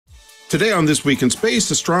Today on This Week in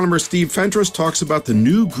Space, astronomer Steve Fentress talks about the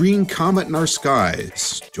new green comet in our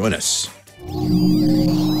skies. Join us.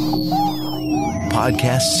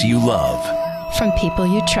 Podcasts you love. From people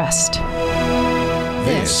you trust.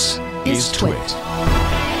 This is TWiT.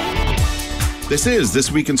 This is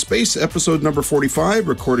This Week in Space, episode number 45,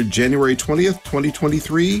 recorded January 20th,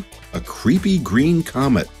 2023, a creepy green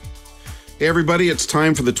comet. Hey everybody, it's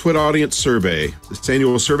time for the TWiT Audience Survey. This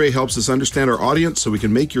annual survey helps us understand our audience so we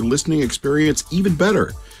can make your listening experience even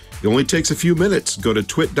better. It only takes a few minutes. Go to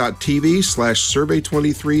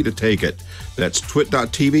twit.tv/survey23 to take it. That's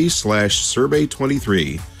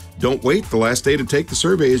twit.tv/survey23. Don't wait. The last day to take the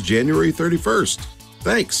survey is January 31st.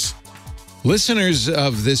 Thanks. Listeners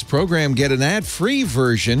of this program get an ad-free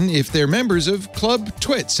version if they're members of Club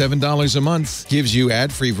TWiT. $7 a month gives you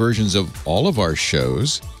ad-free versions of all of our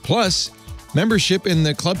shows, plus membership in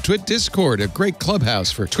the Club TWiT Discord, a great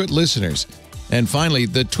clubhouse for TWiT listeners. And finally,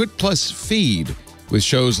 the TWiT Plus feed with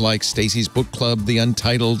shows like Stacy's Book Club, The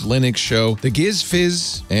Untitled Linux Show, The Giz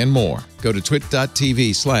Fizz, and more. Go to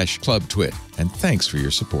twit.tv/clubtwit. And thanks for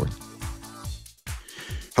your support.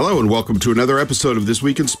 Hello and welcome to another episode of This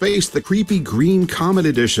Week in Space, the Creepy Green Comet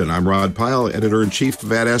Edition. I'm Pyle, editor-in-chief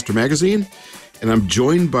of Astro Magazine, and I'm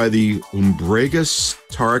joined by the umbrageous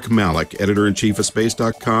Tariq Malik, editor-in-chief of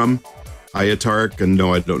Space.com. Hiya, Tariq, and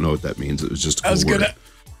no, I don't know what that means. It was just a cool word.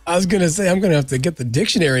 I was gonna say I'm gonna have to get the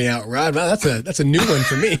dictionary out, Rod. Wow, that's a new one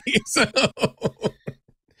for me. So,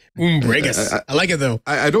 umbrageous. I like it though.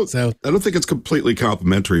 I don't think it's completely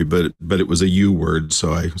complimentary, but it was a U word,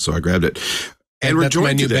 so I grabbed it. And we're joined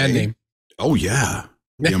my new today. band name. Oh yeah,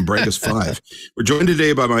 the Umbrageous 5. We're joined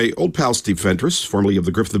today by my old pal Steve Fentress, formerly of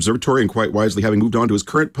the Griffith Observatory, and quite wisely having moved on to his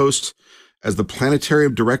current post as the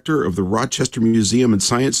Planetarium Director of the Rochester Museum and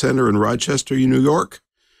Science Center in Rochester, New York.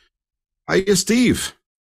 Hiya, Steve.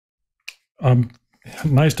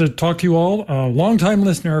 Nice to talk to you all. Long-time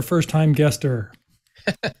listener, first-time guester.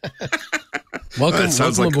 Welcome. That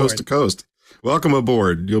sounds like aboard. coast to coast. Welcome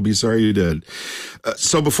aboard. You'll be sorry you did.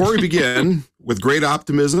 So before we begin, with great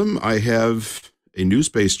optimism, I have a new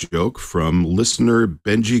space joke from listener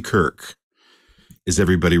Benji Kirk. Is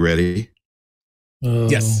everybody ready?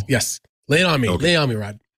 Yes. Lay it on me. Okay. Lay it on me,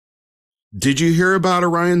 Rod. Did you hear about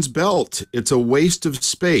Orion's Belt? It's a waste of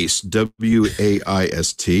space.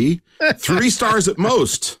 WAIST. 3 stars at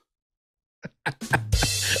most. I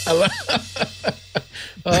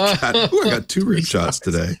got 2 rip shots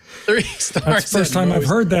today. 3 stars. That's the first time I've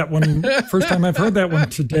heard that one. First time I've heard that one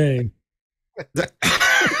today.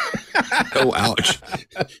 Oh, ouch.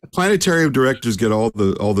 Planetarium directors get all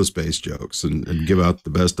the space jokes and give out the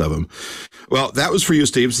best of them. Well, that was for you,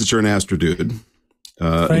 Steve, since you're an astro dude.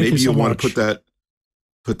 Maybe you'll want to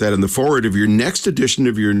put that in the forward of your next edition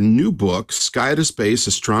of your new book, Sky to Space,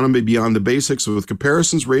 Astronomy Beyond the Basics, with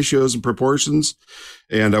comparisons, ratios, and proportions.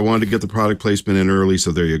 And I wanted to get the product placement in early,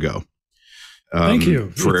 so there you go. Thank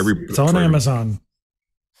you. It's on Amazon.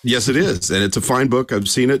 Yes, it is. And it's a fine book. I've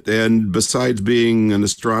seen it. And besides being an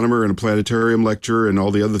astronomer and a planetarium lecturer and all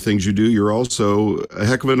the other things you do, you're also a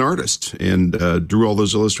heck of an artist and drew all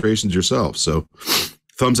those illustrations yourself. So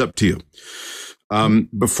thumbs up to you.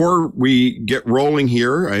 Before we get rolling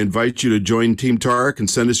here, I invite you to join Team Tariq and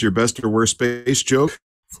send us your best or worst space joke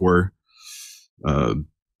for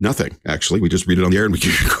nothing. Actually, we just read it on the air and we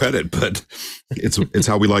give you credit, but it's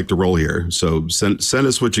how we like to roll here. So send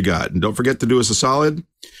us what you got, and don't forget to do us a solid.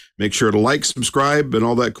 Make sure to like, subscribe, and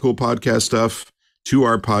all that cool podcast stuff to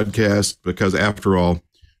our podcast, because after all,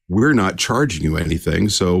 we're not charging you anything.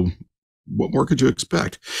 So what more could you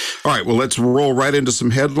expect? All right, well, let's roll right into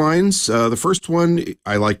some headlines. The first one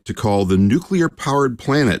I like to call the nuclear-powered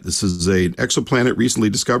planet. This is an exoplanet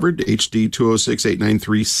recently discovered, HD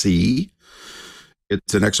 206893c.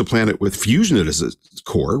 It's an exoplanet with fusion at its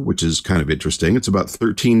core, which is kind of interesting. It's about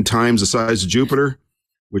 13 times the size of Jupiter,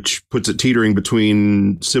 which puts it teetering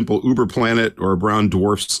between simple uber planet or a brown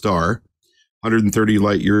dwarf star, 130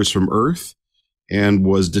 light years from Earth, and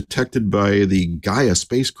was detected by the Gaia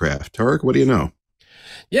spacecraft. Tariq, what do you know?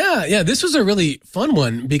 Yeah. This was a really fun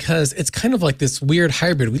one because it's kind of like this weird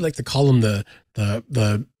hybrid. We like to call them the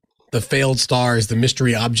failed stars, the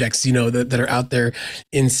mystery objects, that are out there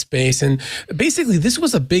in space. And basically, this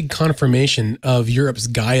was a big confirmation of Europe's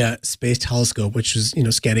Gaia space telescope, which was,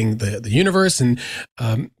 scanning the universe. And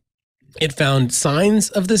it found signs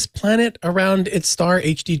of this planet around its star,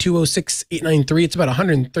 HD 206893. It's about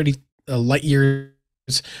 130 light years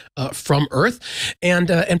from Earth. And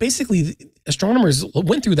basically, astronomers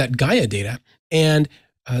went through that Gaia data and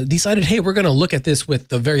decided, hey, we're going to look at this with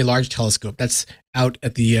the Very Large Telescope that's out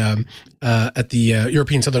at the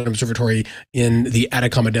European Southern Observatory in the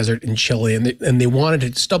Atacama Desert in Chile, and they wanted to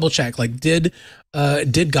just double check, like, did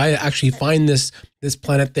Gaia actually find this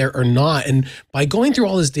planet there or not? And by going through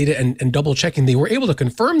all this data and double checking, they were able to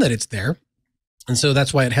confirm that it's there, and so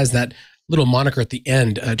that's why it has that little moniker at the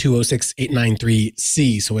end,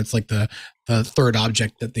 206893C. So it's like the third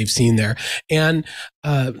object that they've seen there. And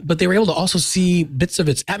but they were able to also see bits of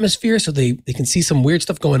its atmosphere, so they can see some weird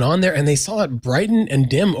stuff going on there. And they saw it brighten and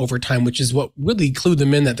dim over time, which is what really clued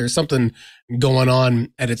them in that there's something going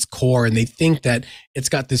on at its core. And they think that it's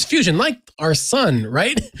got this fusion like our sun,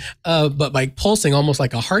 right? But like pulsing almost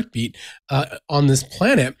like a heartbeat on this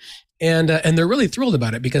planet. And they're really thrilled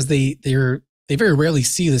about it because they very rarely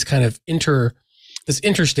see this kind of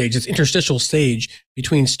interstage, this interstitial stage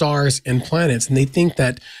between stars and planets, and they think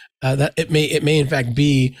that that it may in fact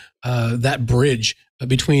be that bridge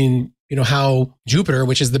between, you know, how Jupiter,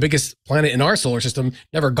 which is the biggest planet in our solar system,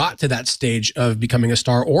 never got to that stage of becoming a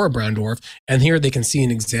star or a brown dwarf, and here they can see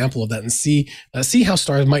an example of that and see how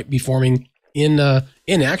stars might be forming in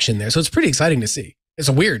action there. So it's pretty exciting to see. It's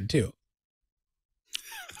weird too.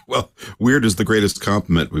 Well, weird is the greatest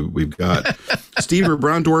compliment we've got. Steve, are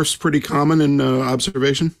brown dwarfs pretty common in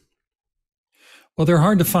observation? Well, they're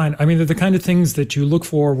hard to find. I mean, they're the kind of things that you look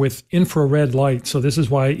for with infrared light. So this is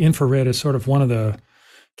why infrared is sort of one of the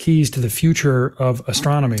keys to the future of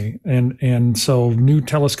astronomy. And so new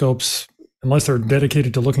telescopes, unless they're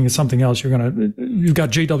dedicated to looking at something else, you've got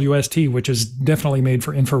JWST, which is definitely made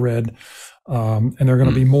for infrared. And there are going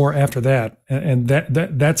to be more after that. And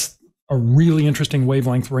that's a really interesting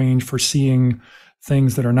wavelength range for seeing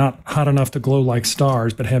things that are not hot enough to glow like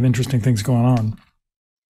stars, but have interesting things going on.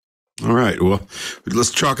 All right. Well,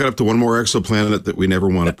 let's chalk it up to one more exoplanet that we never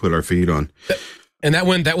want to put our feet on. And that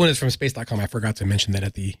one is from space.com. I forgot to mention that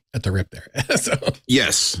at the rip there. So.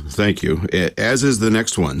 Yes. Thank you. As is the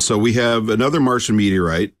next one. So we have another Martian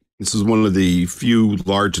meteorite. This is one of the few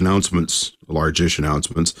large-ish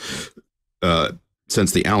announcements,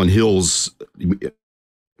 since the Allen Hills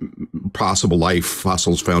possible life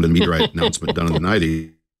fossils found in meteorite announcement done in the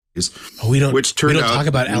 90s. We don't talk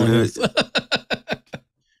about Allen Hills.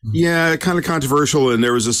 Yeah, kind of controversial. And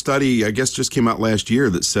there was a study, I guess, just came out last year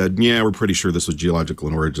that said, yeah, we're pretty sure this was geological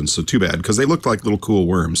in origin. So too bad, because they looked like little cool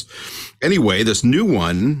worms. Anyway, this new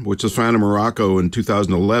one, which was found in Morocco in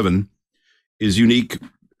 2011, is unique.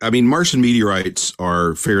 I mean, Martian meteorites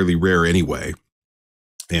are fairly rare anyway.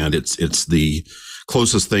 And it's the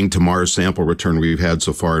closest thing to Mars sample return we've had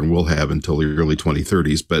so far and will have until the early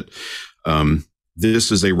 2030s. But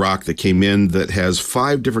this is a rock that came in that has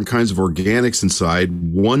 5 different kinds of organics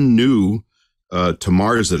inside, one new to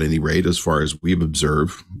Mars at any rate, as far as we've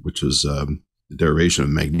observed, which is the derivation of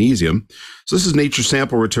magnesium. So this is nature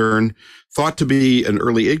sample return, thought to be an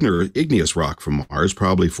early igneous rock from Mars,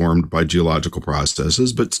 probably formed by geological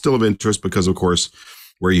processes, but still of interest because, of course,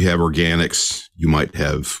 where you have organics, you might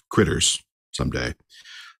have critters someday.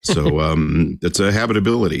 So it's a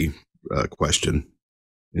habitability question.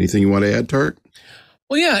 Anything you want to add, Tariq?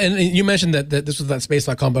 Well, yeah, and you mentioned that this was that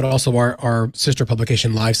space.com, but also our sister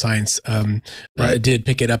publication, Live Science, did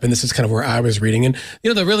pick it up, and this is kind of where I was reading. And, you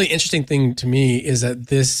know, the really interesting thing to me is that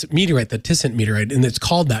this meteorite, the Tissen meteorite, and it's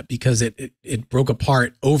called that because it broke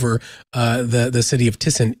apart over the city of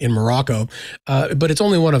Tissen in Morocco, but it's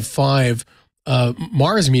only one of 5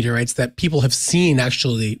 Mars meteorites that people have seen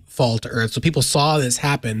actually fall to Earth. So people saw this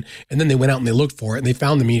happen, and then they went out and they looked for it, and they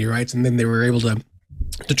found the meteorites, and then they were able to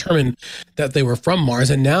determine that they were from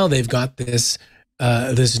Mars. And now they've got this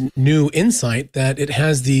new insight that it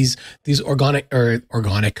has these organic.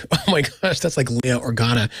 Oh my gosh, that's like Leo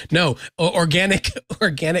Organa. No,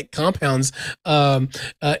 organic compounds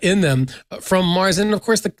in them from Mars. And of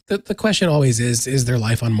course, the question always is there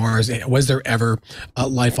life on Mars? Was there ever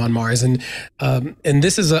life on Mars? And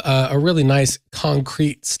this is a really nice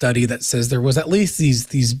concrete study that says there was at least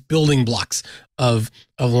these building blocks of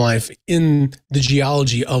life in the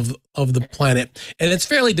geology of the planet. And it's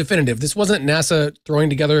fairly definitive. This wasn't NASA throwing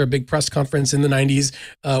together a big press conference in the 90s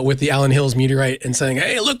with the Allen Hills meteorite and saying,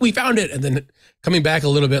 hey, look, we found it. And then coming back a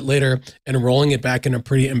little bit later and rolling it back in a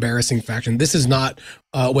pretty embarrassing fashion. This is not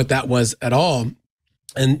what that was at all.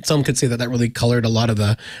 And some could say that really colored a lot of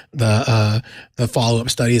the follow-up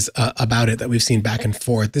studies about it that we've seen back and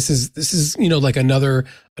forth. This is you know, like another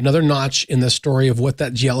notch in the story of what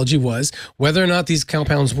that geology was. Whether or not these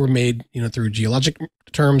compounds were made, you know, through geologic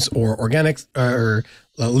terms or organics or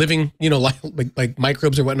living, you know, like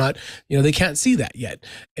microbes or whatnot, you know, they can't see that yet.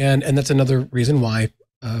 And that's another reason why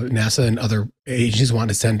NASA and other agencies wanted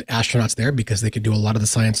to send astronauts there because they could do a lot of the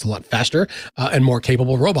science a lot faster and more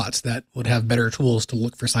capable robots that would have better tools to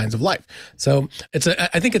look for signs of life. So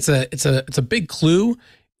I think it's a big clue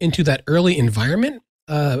into that early environment.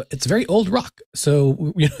 It's very old rock.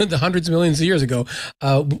 So the hundreds of millions of years ago,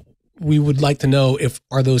 we would like to know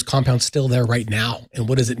are those compounds still there right now, and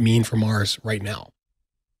what does it mean for Mars right now?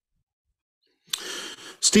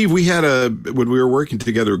 Steve, when we were working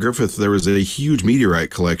together at Griffith, there was a huge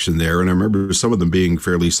meteorite collection there, and I remember some of them being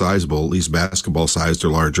fairly sizable, at least basketball sized or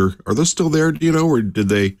larger. Are those still there, do you know, or did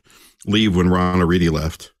they leave when Ron O'Ready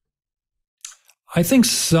left? I think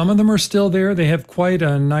some of them are still there. They have quite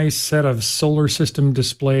a nice set of solar system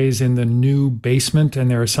displays in the new basement, and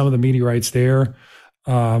there are some of the meteorites there.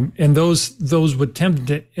 And those would tend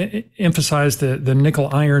to emphasize the nickel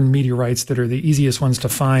iron meteorites that are the easiest ones to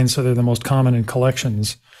find, so they're the most common in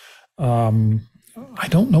collections. I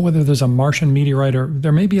don't know whether there's a Martian meteorite, or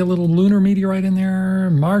there may be a little lunar meteorite in there.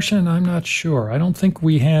 Martian, I'm not sure. I don't think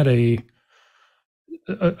we had a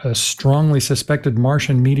strongly suspected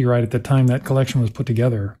Martian meteorite at the time that collection was put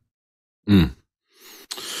together.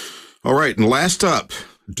 All right, and last up,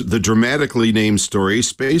 the dramatically named story,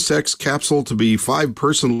 SpaceX capsule to be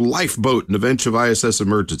 5-person lifeboat in event of ISS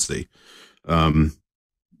emergency.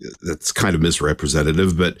 That's kind of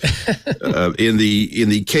misrepresentative, but in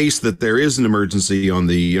the case that there is an emergency on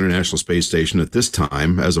the International Space Station at this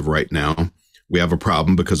time, as of right now, we have a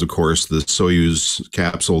problem because, of course, the Soyuz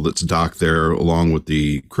capsule that's docked there along with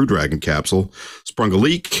the Crew Dragon capsule sprung a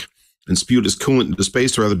leak and spewed its coolant into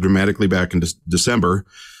space rather dramatically back in December.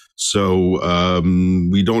 So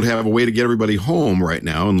we don't have a way to get everybody home right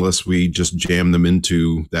now unless we just jam them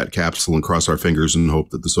into that capsule and cross our fingers and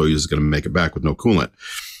hope that the Soyuz is going to make it back with no coolant.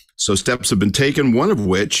 So steps have been taken, one of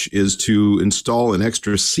which is to install an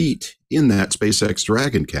extra seat in that SpaceX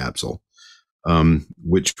Dragon capsule,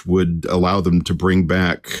 which would allow them to bring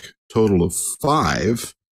back a total of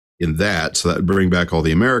 5 in that. So that would bring back all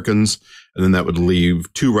the Americans, and then that would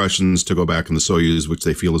leave 2 Russians to go back in the Soyuz, which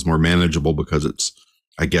they feel is more manageable because it's,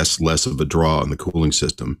 I guess, less of a draw on the cooling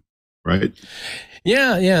system, right?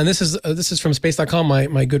 Yeah. And this is from space.com.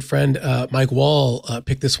 My good friend Mike Wall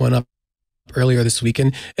picked this one up earlier this week.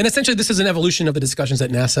 And essentially, this is an evolution of the discussions that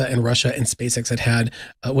NASA and Russia and SpaceX had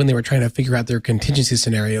when they were trying to figure out their contingency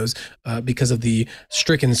scenarios because of the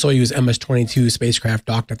stricken Soyuz MS-22 spacecraft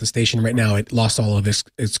docked at the station right now. It lost all of its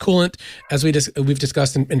coolant, as we've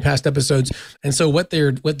discussed in past episodes. And so what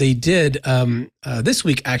they did this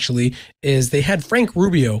week, actually, is they had Frank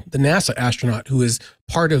Rubio, the NASA astronaut who is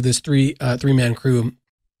part of this three-man crew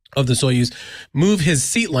of the Soyuz, move his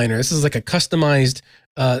seat liner. This is like a customized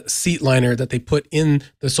seat liner that they put in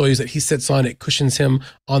the Soyuz that he sits on. It cushions him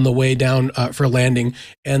on the way down for landing.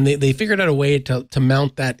 And they figured out a way to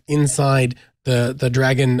mount that inside the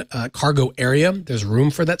Dragon cargo area. There's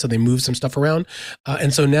room for that, so they move some stuff around.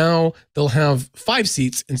 And so now they'll have 5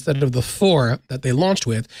 seats instead of the 4 that they launched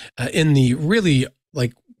with in the really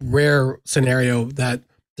rare scenario that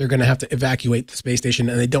they're going to have to evacuate the space station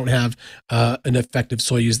and they don't have an effective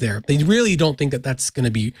Soyuz there. They really don't think that that's going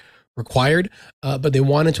to be required, but they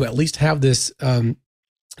wanted to at least have this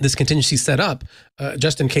this contingency set up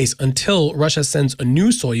just in case, until Russia sends a new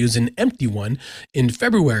Soyuz, an empty one, in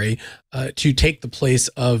February to take the place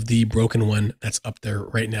of the broken one that's up there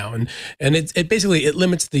right now. And it basically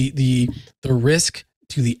limits the risk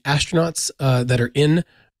to the astronauts that are in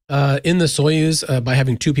the Soyuz by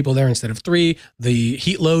having 2 people there instead of 3. The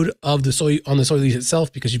heat load of the Soyuz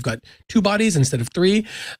itself, because you've got 2 bodies instead of 3,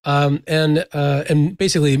 and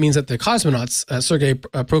basically it means that the cosmonauts,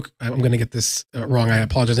 I'm going to get this wrong. I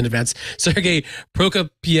apologize in advance. Sergei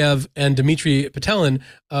Prokopyev and Dmitry Petelin,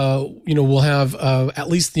 will have at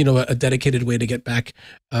least a dedicated way to get back.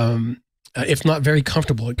 If not very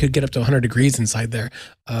comfortable, it could get up to 100 degrees inside there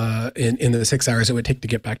in the 6 hours it would take to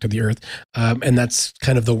get back to the Earth. And that's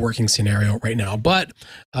kind of the working scenario right now. But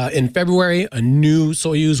in February, a new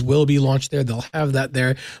Soyuz will be launched there. They'll have that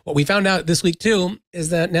there. What we found out this week, too,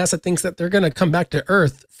 is that NASA thinks that they're going to come back to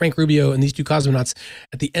Earth, Frank Rubio and these 2 cosmonauts,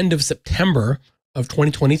 at the end of September of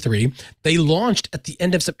 2023. They launched at the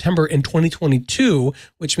end of September in 2022,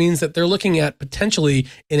 which means that they're looking at potentially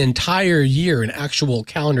an entire year, an actual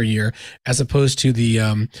calendar year, as opposed to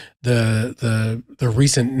the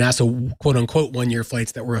recent NASA quote unquote 1-year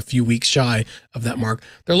flights that were a few weeks shy of that mark.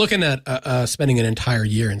 They're looking at spending an entire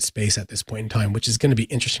year in space at this point in time, which is going to be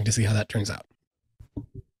interesting to see how that turns out.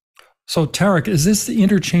 So, Tariq, is this the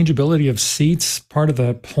interchangeability of seats part of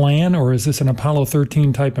the plan, or is this an Apollo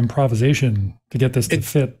 13 type improvisation to get this to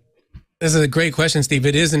fit? This is a great question, Steve.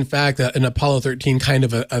 It is, in fact, an Apollo 13 kind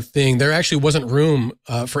of a thing. There actually wasn't room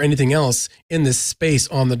for anything else in this space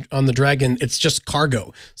on the Dragon. It's just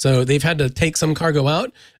cargo. So they've had to take some cargo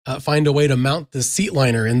out, find a way to mount the seat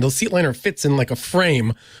liner, and the seat liner fits in like a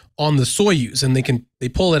frame on the Soyuz, and they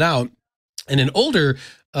pull it out. And in older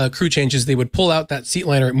crew changes, they would pull out that seat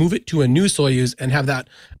liner, move it to a new Soyuz, and have that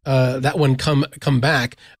one come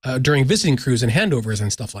back during visiting cruise and handovers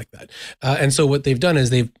and stuff like that. And so what they've done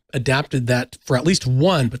is they've adapted that for at least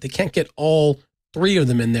one, but they can't get all three of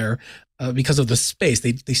them in there because of the space.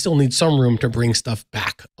 They still need some room to bring stuff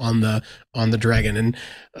back on the Dragon. And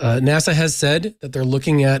NASA has said that they're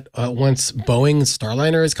looking at once Boeing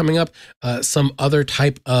Starliner is coming up, some other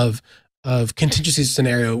type of contingency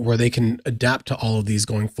scenario where they can adapt to all of these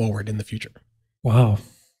going forward in the future. Wow.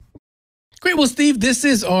 Great. Well, Steve, this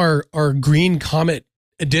is our Green Comet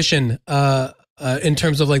edition in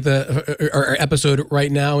terms of like our episode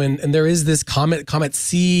right now. And there is this Comet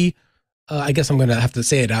C, I guess I'm going to have to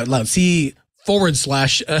say it out loud,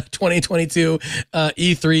 C/2022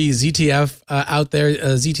 E3 ZTF out there.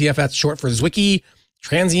 ZTF, that's short for Zwicky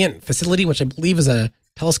Transient Facility, which I believe is a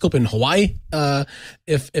telescope in Hawaii,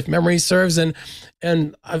 if memory serves. And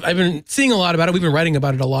I've been seeing a lot about it. We've been writing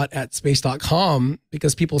about it a lot at space.com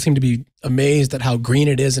because people seem to be amazed at how green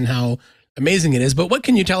it is and how amazing it is. But what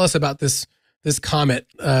can you tell us about this comet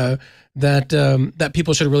that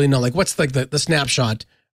people should really know? Like, what's like the snapshot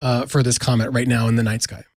for this comet right now in the night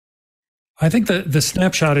sky? I think the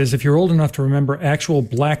snapshot is, if you're old enough to remember actual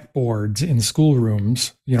blackboards in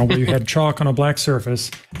schoolrooms, where you had chalk on a black surface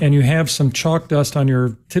and you have some chalk dust on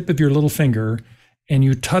your tip of your little finger and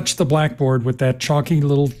you touch the blackboard with that chalky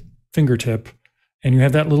little fingertip and you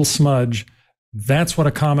have that little smudge, that's what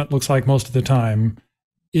a comet looks like most of the time,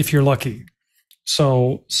 if you're lucky.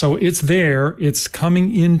 So it's there. It's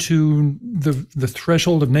coming into the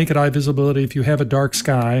threshold of naked eye visibility if you have a dark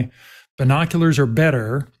sky. Binoculars are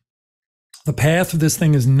better. The path of this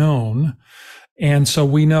thing is known. And so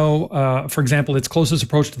we know, for example, its closest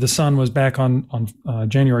approach to the sun was back on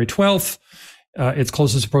January 12th. Its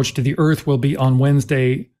closest approach to the Earth will be on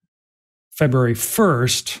Wednesday, February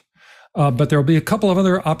 1st. But there will be a couple of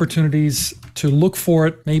other opportunities to look for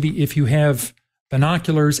it, maybe if you have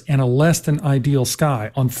binoculars and a less than ideal sky.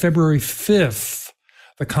 On February 5th,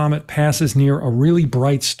 the comet passes near a really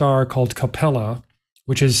bright star called Capella,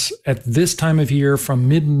 which is at this time of year from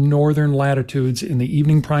mid-northern latitudes in the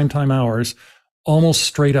evening primetime hours, almost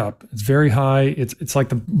straight up. It's very high. It's like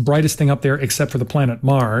the brightest thing up there except for the planet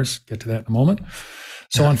Mars. Get to that in a moment.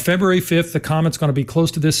 So on February 5th, the comet's going to be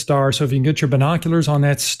close to this star. So if you can get your binoculars on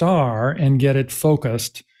that star and get it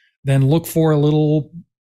focused, then look for a little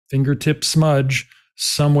fingertip smudge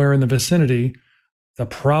somewhere in the vicinity. The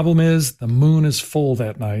problem is the moon is full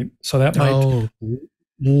that night. So that might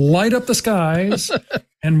light up the skies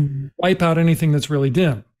and wipe out anything that's really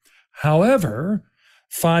dim. However,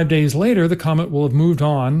 5 days later, the comet will have moved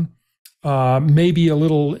on, maybe a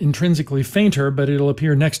little intrinsically fainter, but it'll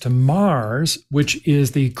appear next to Mars, which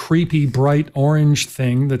is the creepy bright orange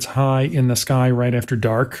thing that's high in the sky right after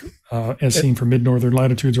dark, as seen from mid-northern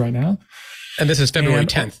latitudes right now. And this is February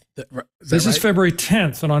 10th. This is February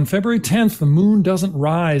 10th. And on February 10th, the moon doesn't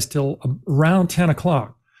rise till around 10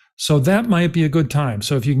 o'clock. So that might be a good time.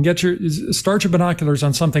 So if you can start your binoculars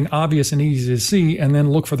on something obvious and easy to see, and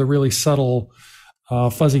then look for the really subtle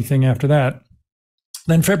fuzzy thing after that.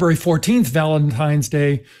 Then February 14th, Valentine's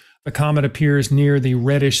Day, the comet appears near the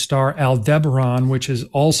reddish star Aldebaran, which is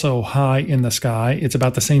also high in the sky. It's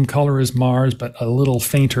about the same color as Mars, but a little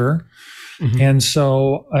fainter. Mm-hmm. And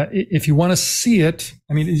so if you want to see it,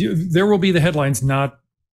 I mean, there will be the headlines, not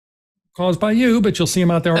caused by you, but you'll see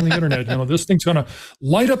them out there on the internet. This thing's going to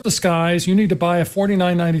light up the skies. You need to buy a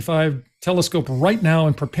 $49.95 telescope right now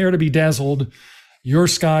and prepare to be dazzled. Your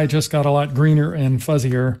sky just got a lot greener and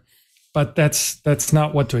fuzzier, but that's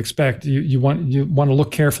not what to expect. You want to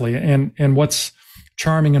look carefully. And what's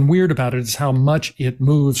charming and weird about it is how much it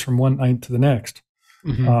moves from one night to the next.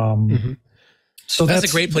 Mm-hmm. So that's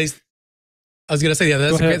a great place. I was going to say,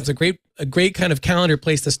 that's a great kind of calendar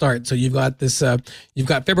place to start. So you've got this, you've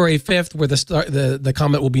got February 5th where the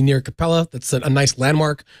comet will be near Capella. That's a nice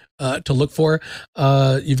landmark to look for.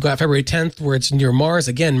 You've got February 10th where it's near Mars.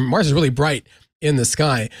 Again, Mars is really bright in the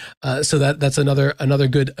sky. So that's another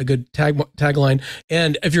good tagline.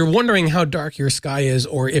 And if you're wondering how dark your sky is,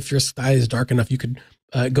 or if your sky is dark enough, you could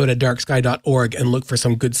go to darksky.org and look for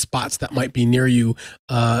some good spots that might be near you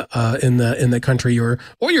in the country or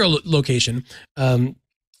your location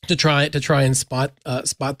to try and spot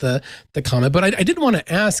the comet. But I did want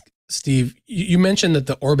to ask, Steve, you mentioned that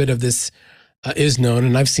the orbit of this is known,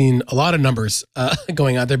 and I've seen a lot of numbers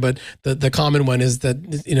going out there, but the common one is that,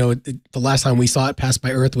 the last time we saw it pass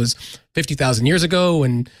by Earth was 50,000 years ago,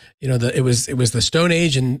 and it was the Stone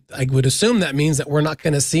Age, and I would assume that means that we're not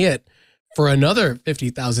going to see it for another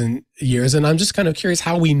 50,000 years. And I'm just kind of curious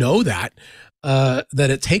how we know that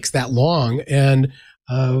it takes that long, and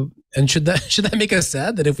should that make us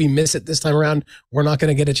sad that if we miss it this time around, we're not going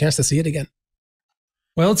to get a chance to see it again?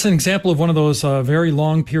 Well, it's an example of one of those very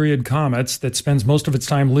long period comets that spends most of its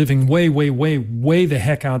time living way, way, way, way the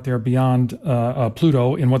heck out there beyond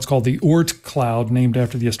Pluto in what's called the Oort cloud, named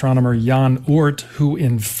after the astronomer Jan Oort, who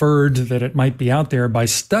inferred that it might be out there by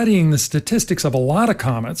studying the statistics of a lot of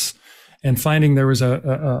comets and finding there was a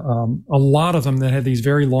lot of them that had these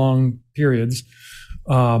very long periods.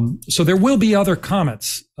 So there will be other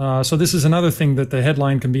comets. So this is another thing that the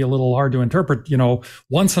headline can be a little hard to interpret.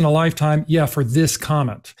 Once in a lifetime, for this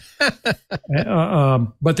comet.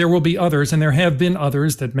 But there will be others, and there have been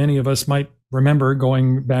others that many of us might remember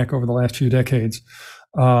going back over the last few decades.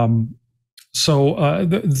 The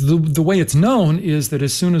way it's known is that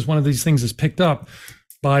as soon as one of these things is picked up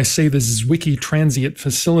by, say, the Zwicky Transient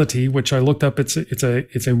Facility, which I looked up, it's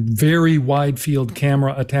a very wide field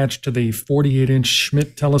camera attached to the 48-inch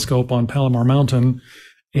Schmidt telescope on Palomar Mountain,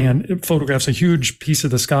 and it photographs a huge piece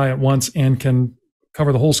of the sky at once and can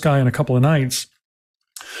cover the whole sky in a couple of nights.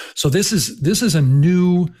 So this is a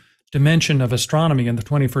new dimension of astronomy in the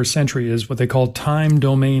 21st century, is what they call time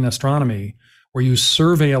domain astronomy, where you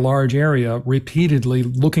survey a large area repeatedly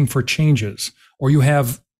looking for changes, or you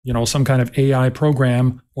have some kind of AI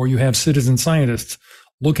program, or you have citizen scientists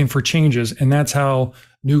looking for changes, and that's how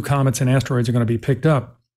new comets and asteroids are going to be picked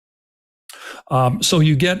up. So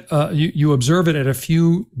you get you observe it at a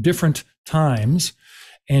few different times,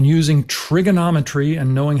 and using trigonometry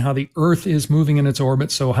and knowing how the Earth is moving in its orbit,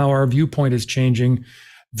 so how our viewpoint is changing,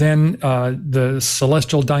 then the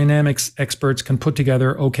celestial dynamics experts can put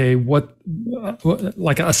together, what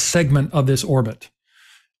like a segment of this orbit.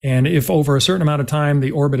 And if over a certain amount of time the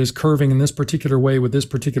orbit is curving in this particular way with this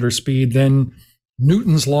particular speed, then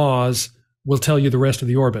Newton's laws will tell you the rest of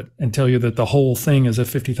the orbit and tell you that the whole thing is a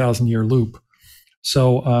 50,000-year loop.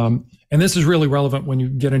 So, and this is really relevant when you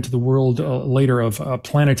get into the world later of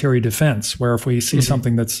planetary defense, where if we see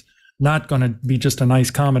something that's not going to be just a nice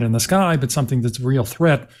comet in the sky, but something that's a real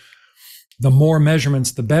threat, the more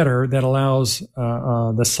measurements, the better. That allows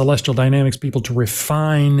the celestial dynamics people to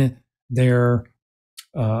refine their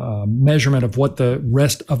measurement of what the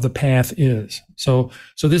rest of the path is. So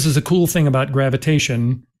this is a cool thing about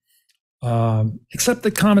gravitation, except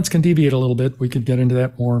that comets can deviate a little bit. We could get into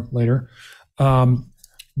that more later.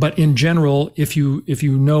 But in general, if you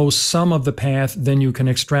know some of the path, then you can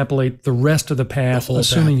extrapolate the rest of the path,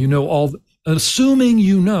 assuming you know all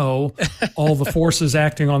the forces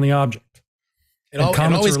acting on the object. It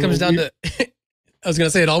always comes down to I was going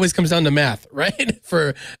to say, it always comes down to math, right?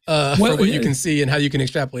 For what you can see and how you can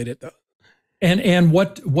extrapolate it, though. And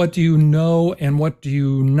what do you know and what do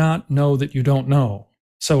you not know that you don't know?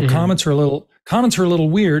 So comets are a little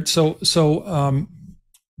weird. So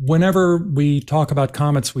whenever we talk about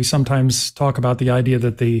comets, we sometimes talk about the idea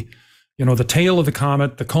that the tail of the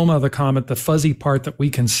comet, the coma of the comet, the fuzzy part that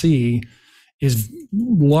we can see is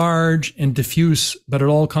large and diffuse, but it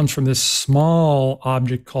all comes from this small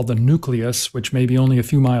object called the nucleus, which may be only a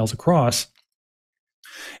few miles across.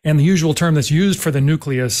 And the usual term that's used for the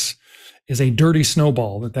nucleus is a dirty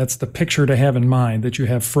snowball. That's the picture to have in mind, that you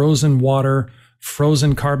have frozen water,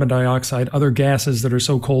 frozen carbon dioxide, other gases that are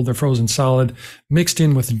so cold they're frozen solid, mixed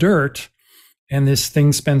in with dirt. And this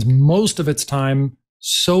thing spends most of its time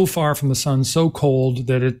so far from the sun, so cold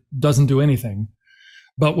that it doesn't do anything.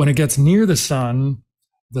 But when it gets near the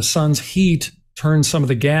sun's heat turns some of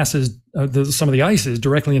the gases, some of the ices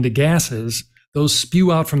directly into gases. Those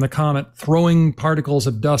spew out from the comet, throwing particles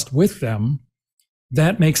of dust with them.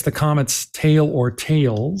 That makes the comet's tail or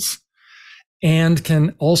tails, and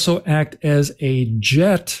can also act as a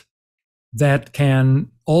jet that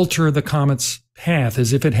can alter the comet's path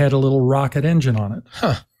as if it had a little rocket engine on it.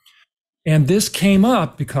 Huh. And this came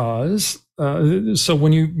up because so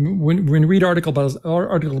when you read articles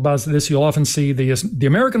about this, you'll often see the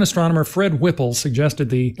American astronomer Fred Whipple suggested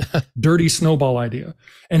the dirty snowball idea,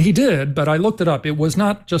 and he did. But I looked it up; it was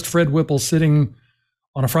not just Fred Whipple sitting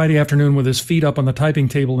on a Friday afternoon with his feet up on the typing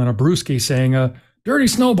table in a brewski saying, "Dirty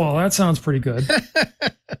snowball, that sounds pretty good."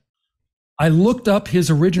 I looked up his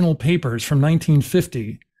original papers from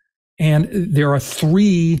 1950, and there are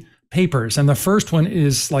 3 papers, and the first one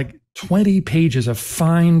is like 20 pages of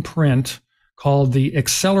fine print called The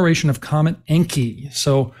Acceleration of Comet Encke.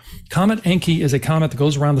 So Comet Encke is a comet that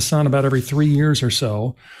goes around the sun about every 3 years or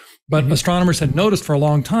so. But astronomers had noticed for a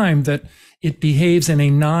long time that it behaves in a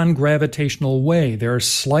non-gravitational way. There are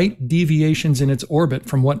slight deviations in its orbit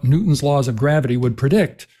from what Newton's laws of gravity would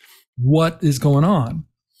predict what is going on.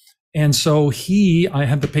 And so I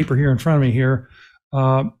have the paper here in front of me here,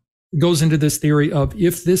 goes into this theory of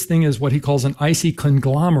if this thing is what he calls an icy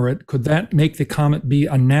conglomerate, could that make the comet be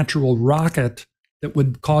a natural rocket that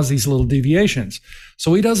would cause these little deviations?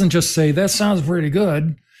 So he doesn't just say, that sounds pretty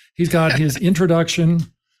good. He's got his introduction.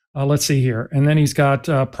 Let's see here. And then he's got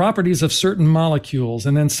properties of certain molecules.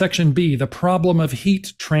 And then section B, the problem of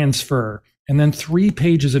heat transfer. And then 3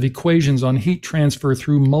 pages of equations on heat transfer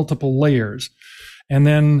through multiple layers. And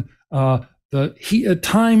then the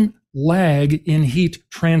time lag in heat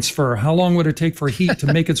transfer. How long would it take for heat to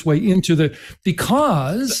make its way into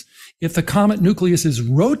because if the comet nucleus is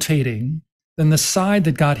rotating, then the side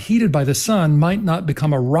that got heated by the sun might not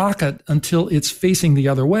become a rocket until it's facing the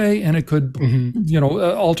other way, and it could,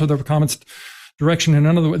 alter the comet's direction in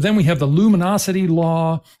another way. Then we have the luminosity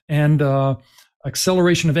law and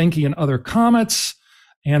acceleration of Encke and other comets,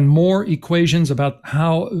 and more equations about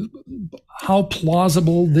how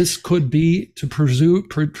plausible this could be to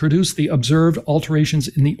produce the observed alterations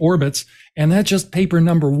in the orbits. And that's just paper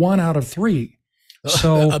number 1 out of 3.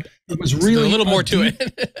 So it was really a little more to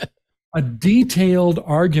it. A detailed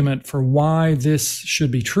argument for why this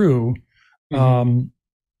should be true. So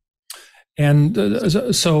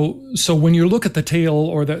when you look at the tail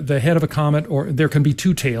or the head of a comet, or there can be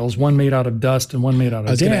 2 tails, one made out of dust and one made out of gas.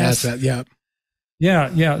 I was going to ask that, yeah.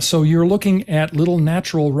 Yeah. So you're looking at little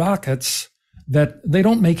natural rockets that they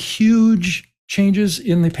don't make huge changes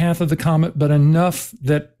in the path of the comet, but enough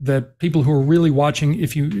that people who are really watching,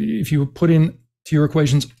 if you put in to your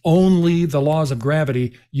equations only the laws of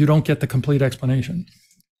gravity, you don't get the complete explanation.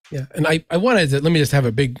 Yeah, and I wanted to, let me just have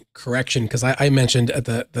a big correction, because I mentioned at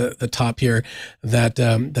the top here that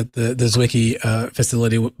the Zwicky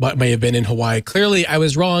facility may have been in Hawaii. Clearly, I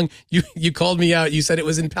was wrong. You called me out. You said it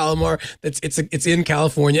was in Palomar. It's in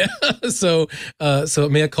California. so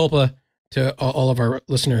mea culpa to all of our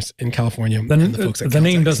listeners in California. And the folks at the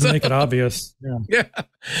name doesn't make it obvious. Yeah.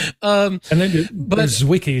 And then there's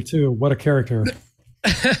Zwicky too. What a character.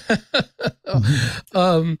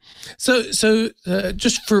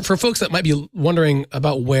 Just for folks that might be wondering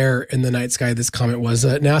about where in the night sky this comet was,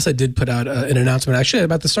 NASA did put out an announcement actually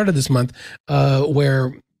about the start of this month,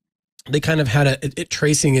 where they kind of had it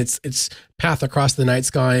tracing its path across the night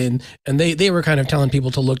sky, and they were kind of telling people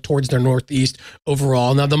to look towards their northeast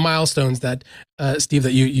overall. Now the milestones that Steve,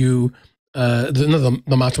 that you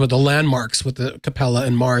the landmarks with the Capella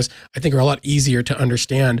and Mars, I think are a lot easier to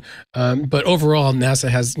understand. But overall, NASA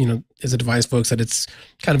has advised folks that it's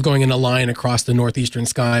kind of going in a line across the northeastern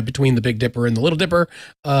sky between the Big Dipper and the Little Dipper,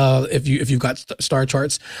 if you've got star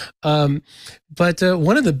charts. But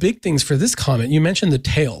one of the big things for this comet, you mentioned the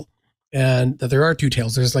tail, and that there are 2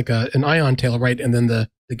 tails. There's like an ion tail, right, and then the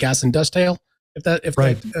gas and dust tail.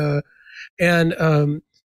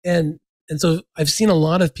 And so I've seen a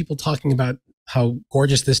lot of people talking about how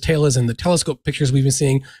gorgeous this tail is, and the telescope pictures we've been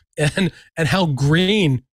seeing, and how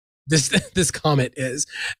green this comet is.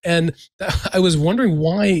 And I was wondering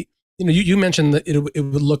why. You mentioned that it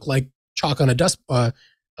would look like chalk on dust on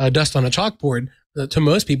a chalkboard to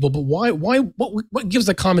most people, but what gives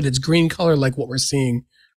the comet its green color, like what we're seeing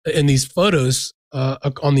in these photos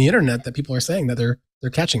on the internet that people are saying that they're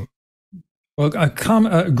catching? Well,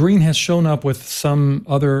 green has shown up with some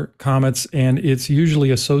other comets, and it's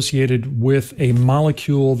usually associated with a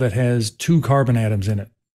molecule that has 2 carbon atoms in it.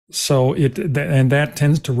 So that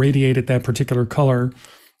tends to radiate at that particular color.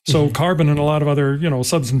 So carbon and a lot of other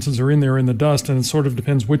substances are in there in the dust, and it sort of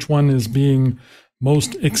depends which one is being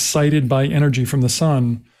most excited by energy from the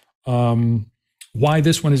sun. Why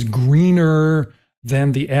this one is greener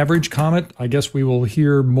than the average comet, I guess we will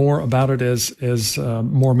hear more about it as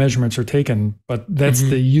more measurements are taken. But that's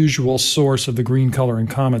the usual source of the green color in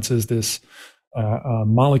comets, is this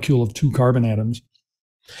molecule of 2 carbon atoms.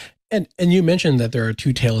 And you mentioned that there are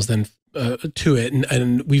 2 tails then to it,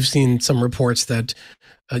 and we've seen some reports that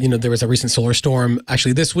there was a recent solar storm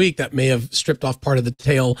actually this week that may have stripped off part of the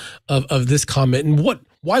tail of this comet. And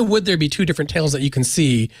why would there be 2 different tails that you can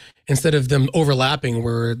see instead of them overlapping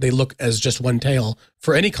where they look as just one tail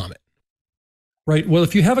for any comet? Right. Well,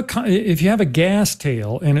 if you have a gas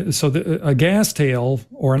tail, and so a gas tail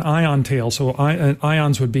or an ion tail, so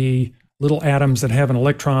ions would be little atoms that have an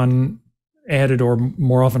electron added or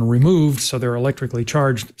more often removed, so they're electrically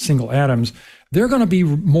charged single atoms. They're going to be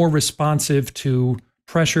more responsive to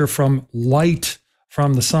pressure from light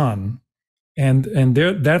from the sun. And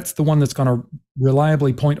that's the one that's going to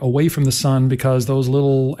reliably point away from the sun because those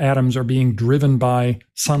little atoms are being driven by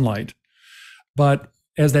sunlight. But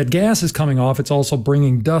as that gas is coming off, it's also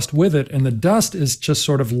bringing dust with it. And the dust is just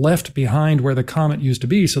sort of left behind where the comet used to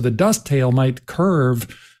be. So the dust tail might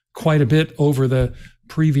curve quite a bit over the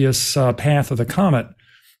previous path of the comet.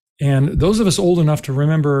 And those of us old enough to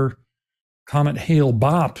remember Comet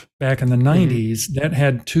Hale-Bopp back in the 90s, that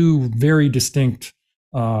had two very distinct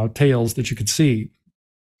tails that you could see.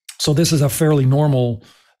 So this is a fairly normal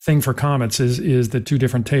thing for comets is the two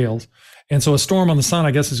different tails. And so a storm on the sun,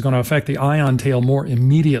 I guess, is going to affect the ion tail more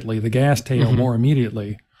immediately, the gas tail more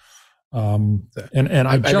immediately. And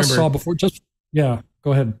I just saw before,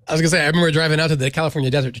 go ahead. I was gonna say, I remember driving out to the California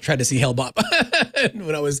desert to try to see Hale-Bopp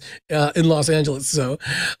when I was in Los Angeles. So,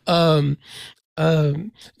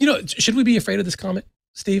 should we be afraid of this comet,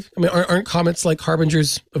 Steve? I mean, aren't comets like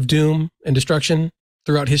harbingers of doom and destruction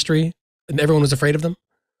throughout history, and everyone was afraid of them?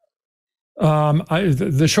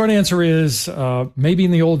 The short answer is maybe in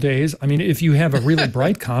the old days. I mean, if you have a really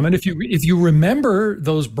bright comet, if you remember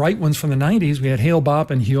those bright ones from the 90s, we had Hale-Bopp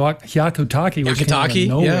and Hyakutake, which came out of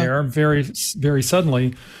nowhere very, very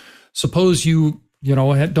suddenly. Suppose you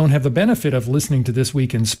don't have the benefit of listening to This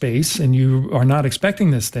Week in Space, and you are not expecting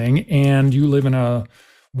this thing, and you live in a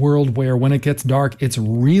world where when it gets dark, it's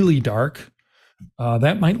really dark.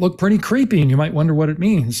 That might look pretty creepy, and you might wonder what it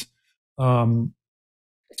means.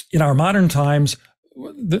 In our modern times,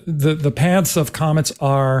 the paths of comets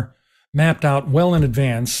are mapped out well in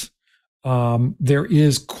advance. There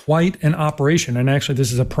is quite an operation, and actually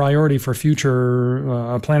this is a priority for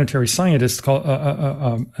future planetary scientists, called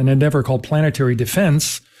an endeavor called planetary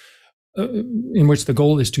defense, in which the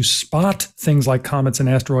goal is to spot things like comets and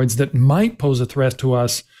asteroids that might pose a threat to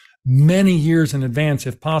us many years in advance,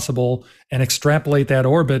 if possible, and extrapolate that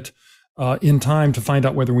orbit in time to find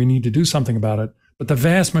out whether we need to do something about it. But the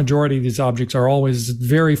vast majority of these objects are always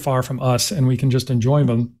very far from us, and we can just enjoy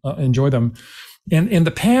them. And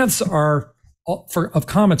the paths of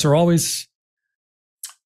comets are always.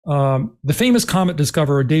 The famous comet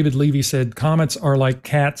discoverer David Levy said, "Comets are like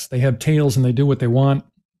cats; they have tails and they do what they want."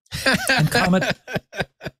 And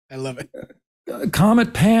I love it.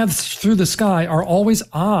 Comet paths through the sky are always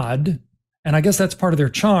odd, and I guess that's part of their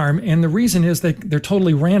charm. And the reason is they're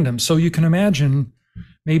totally random. So you can imagine.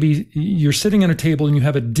 Maybe you're sitting at a table and you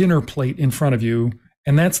have a dinner plate in front of you,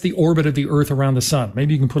 and that's the orbit of the Earth around the sun.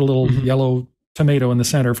 Maybe you can put a little yellow tomato in the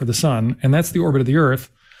center for the sun, and that's the orbit of the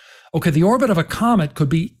Earth. Okay, the orbit of a comet could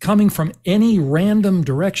be coming from any random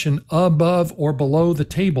direction above or below the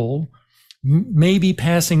table, maybe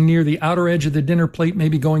passing near the outer edge of the dinner plate,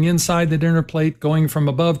 maybe going inside the dinner plate, going from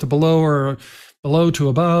above to below or below to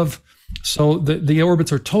above. So the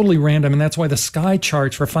orbits are totally random, and that's why the sky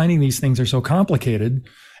charts for finding these things are so complicated,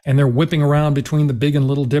 and they're whipping around between the big and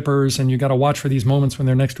little dippers, and you got to watch for these moments when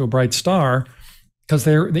they're next to a bright star because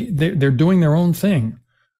they're doing their own thing.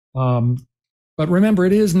 But remember,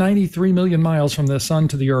 it is 93 million miles from the sun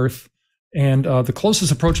to the Earth, and the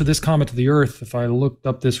closest approach of this comet to the Earth, if I looked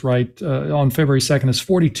up this right, on February 2nd, is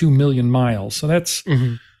 42 million miles. So that's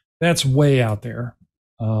way out there.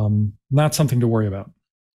 Not something to worry about.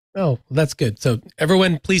 Oh, that's good. So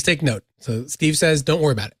everyone, please take note. So Steve says, don't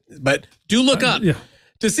worry about it, but do look up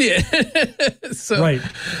to see it. So, right.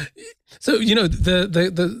 So,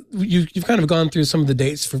 you've kind of gone through some of the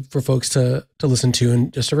dates for folks to listen to.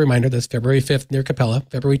 And just a reminder, that's February 5th near Capella,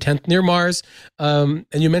 February 10th near Mars. And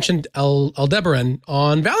you mentioned Aldebaran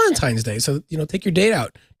on Valentine's Day. So, take your date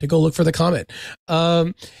out to go look for the comet.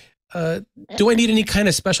 Do I need any kind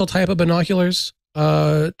of special type of binoculars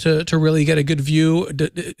to really get a good view?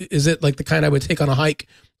 Is it like the kind I would take on a hike?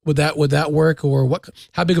 Would that work? Or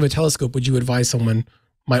how big of a telescope would you advise someone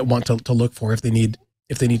might want to look for if they need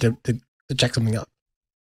to check something out?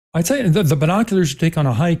 I'd say the binoculars you take on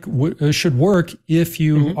a hike should work if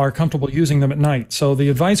you are comfortable using them at night. So the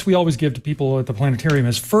advice we always give to people at the planetarium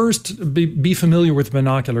is first be familiar with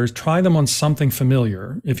binoculars. Try them on something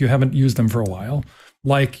familiar if you haven't used them for a while,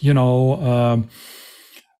 like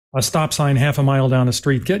a stop sign half a mile down the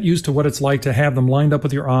street. Get used to what it's like to have them lined up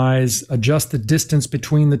with your eyes. Adjust the distance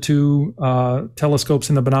between the two telescopes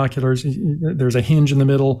and the binoculars. There's a hinge in the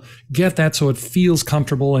middle. Get that so it feels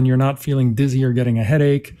comfortable and you're not feeling dizzy or getting a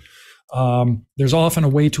headache. There's often a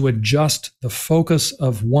way to adjust the focus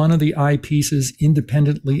of one of the eyepieces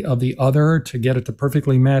independently of the other to get it to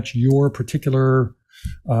perfectly match your particular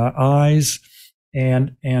eyes.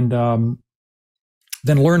 And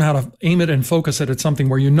then learn how to aim it and focus it at something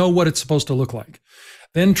where you know what it's supposed to look like.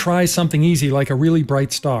 Then try something easy like a really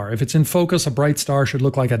bright star. If it's in focus, a bright star should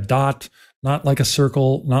look like a dot, not like a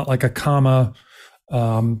circle, not like a comma.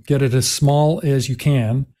 Get it as small as you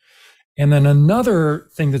can. And then another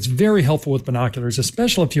thing that's very helpful with binoculars,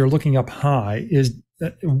 especially if you're looking up high, is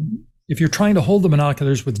that if you're trying to hold the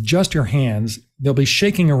binoculars with just your hands, they'll be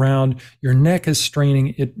shaking around, your neck is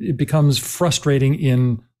straining, it becomes frustrating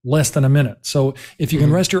in less than a minute. So if you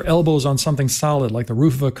can rest your elbows on something solid like the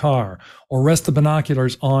roof of a car, or rest the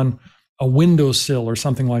binoculars on a windowsill or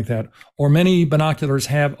something like that, or many binoculars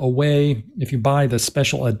have a way, if you buy the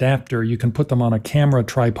special adapter, you can put them on a camera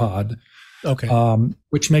tripod,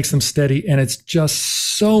 which makes them steady, and it's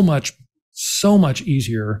just so much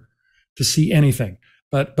easier to see anything.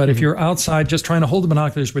 But if you're outside just trying to hold the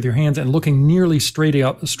binoculars with your hands and looking nearly straight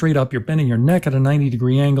up, you're bending your neck at a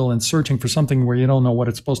 90-degree angle and searching for something where you don't know what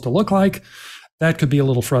it's supposed to look like, that could be a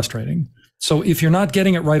little frustrating. So if you're not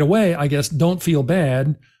getting it right away, I guess don't feel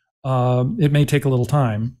bad. It may take a little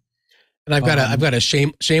time. And I've got a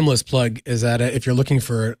shameless plug, is that if you're looking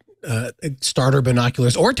for starter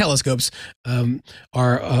binoculars or telescopes,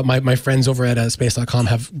 my friends over at space.com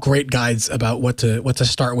have great guides about what to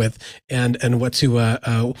start with and how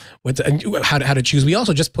to choose. We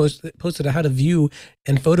also just posted how to view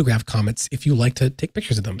and photograph comets if you like to take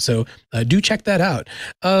pictures of them. So do check that out.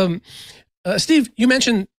 Steve, you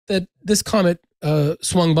mentioned that this comet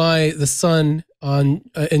swung by the sun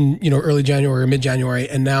in early January or mid-January,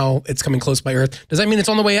 and now it's coming close by Earth. Does that mean it's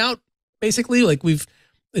on the way out? Basically, like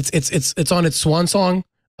it's on its swan song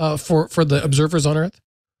for the observers on Earth.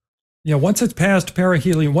 Yeah, once it passes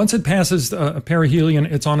perihelion,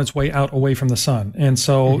 it's on its way out away from the sun, and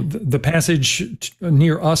so the passage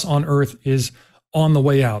near us on Earth is on the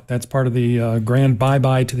way out. That's part of the grand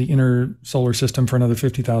bye-bye to the inner solar system for another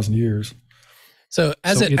 50,000 years. So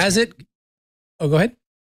oh, go ahead.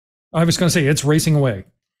 I was going to say it's racing away.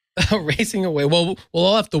 Racing away. Well, we'll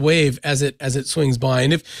all have to wave as it swings by.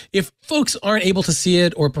 And if folks aren't able to see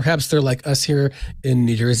it, or perhaps they're like us here in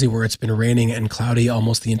New Jersey where it's been raining and cloudy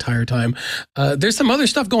almost the entire time, there's some other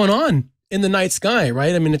stuff going on in the night sky,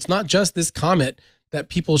 right? I mean, it's not just this comet that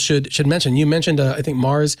people should mention. You mentioned, I think,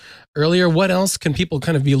 Mars earlier. What else can people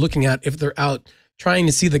kind of be looking at if they're out trying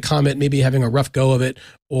to see the comet, maybe having a rough go of it,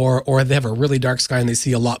 or they have a really dark sky and they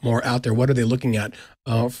see a lot more out there? What are they looking at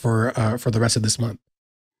for the rest of this month?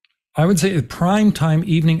 I would say prime time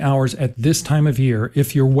evening hours at this time of year,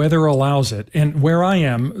 if your weather allows it. And where I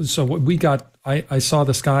am, so I saw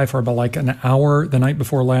the sky for about like an hour the night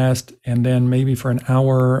before last, and then maybe for an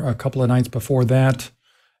hour a couple of nights before that.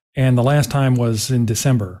 And the last time was in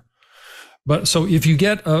December. But so if you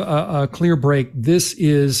get a clear break, this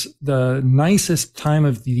is the nicest time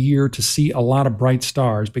of the year to see a lot of bright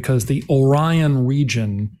stars, because the Orion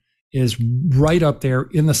region is right up there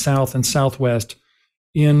in the south and southwest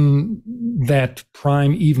in that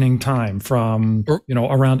prime evening time from,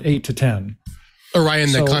 around 8 to 10.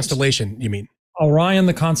 Orion, the constellation, you mean? Orion,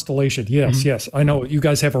 the constellation. Yes, yes. I know you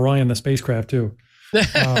guys have Orion, the spacecraft too.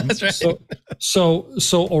 That's right. So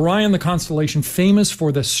Orion, the constellation, famous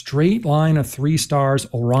for the straight line of 3 stars,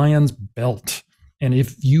 Orion's belt. And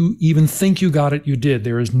if you even think you got it, you did.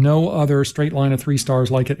 There is no other straight line of 3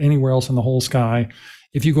 stars like it anywhere else in the whole sky.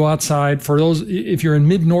 If you go outside, if you're in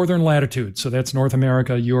mid-northern latitude, so that's North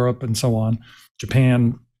America, Europe, and so on,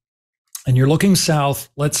 Japan, and you're looking south,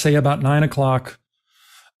 let's say about 9 o'clock,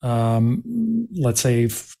 let's say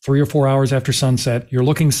 3 or 4 hours after sunset, you're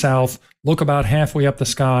looking south, look about halfway up the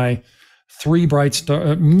sky, 3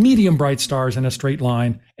 medium bright stars in a straight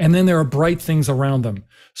line, and then there are bright things around them.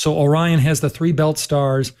 So Orion has the 3 belt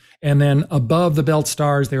stars, and then above the belt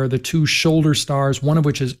stars, there are the 2 shoulder stars, one of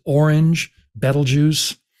which is orange,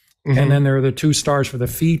 Betelgeuse, and then there are the 2 stars for the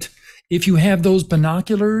feet. If you have those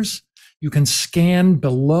binoculars, you can scan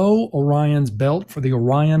below Orion's belt for the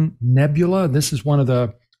Orion Nebula. This is one of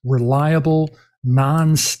the reliable,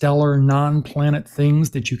 non-stellar, non-planet things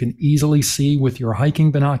that you can easily see with your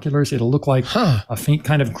hiking binoculars. It'll look like a faint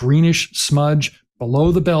kind of greenish smudge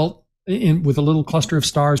below the belt with a little cluster of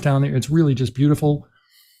stars down there. It's really just beautiful.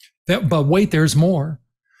 But wait, there's more.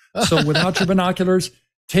 So without your binoculars,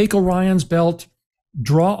 take Orion's belt,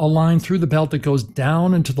 draw a line through the belt that goes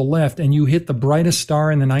down and to the left, and you hit the brightest star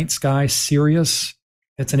in the night sky, Sirius.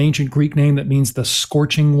 That's an ancient Greek name that means the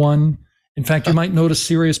scorching one. In fact, you might notice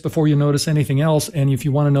Sirius before you notice anything else. And if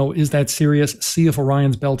you want to know, is that Sirius, see if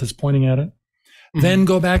Orion's belt is pointing at it. Then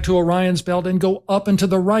go back to Orion's belt and go up and to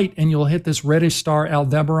the right, and you'll hit this reddish star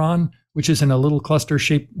Aldebaran, which is in a little cluster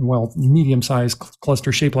shaped, medium-sized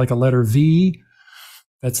cluster shaped like a letter V.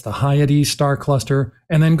 That's the Hyades star cluster.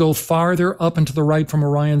 And then go farther up and to the right from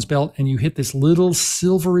Orion's belt, and you hit this little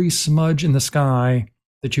silvery smudge in the sky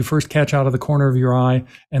that you first catch out of the corner of your eye.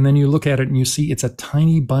 And then you look at it and you see it's a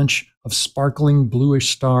tiny bunch of sparkling bluish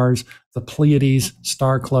stars. the Pleiades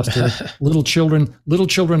star cluster. Little children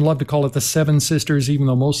love to call it the Seven Sisters, even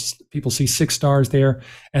though most people see 6 stars there.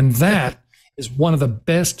 And that is one of the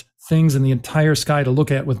best things in the entire sky to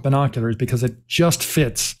look at with binoculars, because it just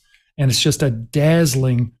fits. And it's just a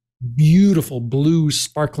dazzling, beautiful blue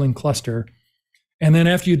sparkling cluster. And then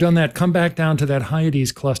after you've done that, come back down to that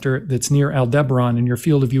Hyades cluster that's near Aldebaran, and your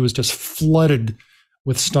field of view is just flooded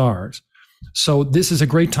with stars. So this is a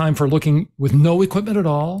great time for looking with no equipment at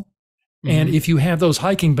all. And if you have those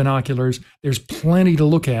hiking binoculars, there's plenty to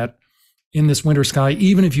look at in this winter sky,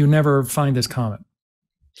 even if you never find this comet.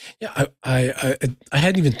 Yeah, I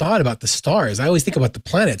hadn't even thought about the stars. I always think about the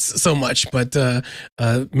planets so much, but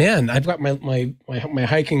man, I've got my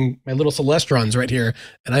hiking, my little celestrons right here,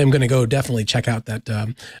 and I am going to go definitely check out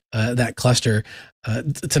that cluster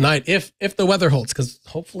tonight if the weather holds, because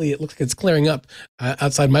hopefully it looks like it's clearing up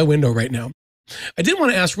outside my window right now. I did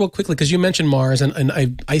want to ask real quickly, because you mentioned Mars, and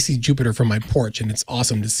I see Jupiter from my porch, and it's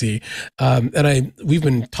awesome to see. And we've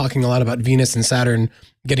been talking a lot about Venus and Saturn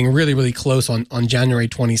getting really, really close on January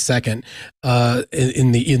 22nd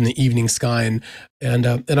in the evening sky, and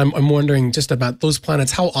I'm wondering just about those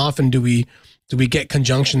planets. How often do we get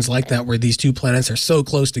conjunctions like that, where these two planets are so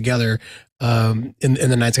close together in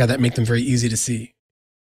the night sky that make them very easy to see?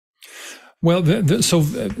 Well, it's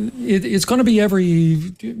going to be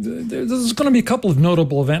there's going to be a couple of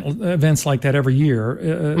notable events like that every year.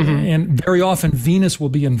 And very often Venus will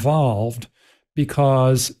be involved,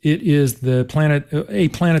 because it is a planet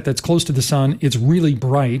that's close to the sun. It's really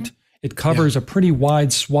bright. It covers a pretty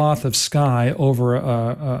wide swath of sky over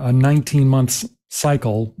a 19-month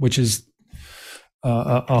cycle, which is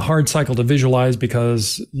a hard cycle to visualize,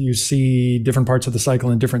 because you see different parts of the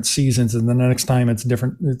cycle in different seasons, and then the next time it's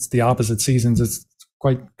different. It's the opposite seasons. It's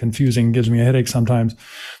quite confusing. Gives me a headache sometimes.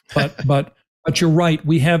 But you're right.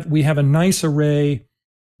 We have a nice array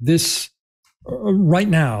this right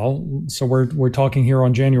now. So we're talking here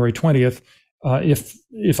on January 20th.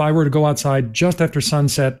 If I were to go outside just after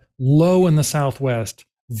sunset, low in the southwest,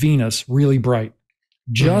 Venus really bright.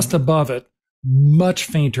 Just above it, much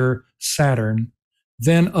fainter, Saturn.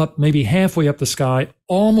 Then up, maybe halfway up the sky,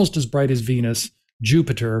 almost as bright as Venus,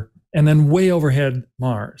 Jupiter, and then way overhead,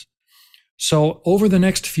 Mars. So over the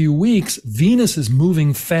next few weeks, Venus is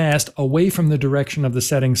moving fast away from the direction of the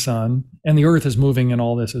setting sun, and the Earth is moving in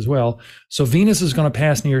all this as well. So Venus is going to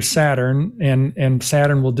pass near Saturn, and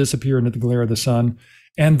Saturn will disappear into the glare of the sun.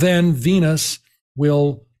 And then Venus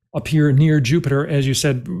will appear near Jupiter, as you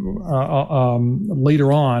said,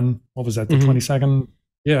 later on. What was that, the 22nd?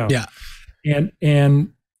 Yeah.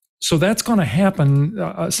 And so that's going to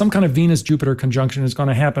happen. Some kind of Venus-Jupiter conjunction is going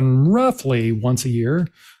to happen roughly once a year.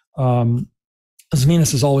 As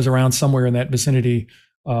Venus is always around somewhere in that vicinity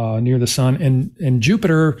near the sun. And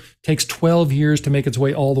Jupiter takes 12 years to make its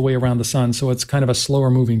way all the way around the sun. So it's kind of a slower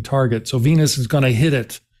moving target. So Venus is going to hit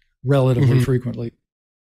it relatively frequently.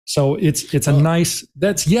 So it's a nice,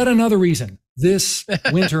 that's yet another reason. This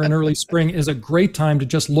winter and early spring is a great time to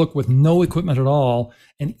just look with no equipment at all.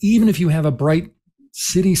 And even if you have a bright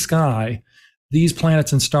city sky, these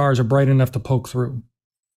planets and stars are bright enough to poke through.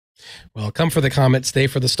 Well, come for the comet, stay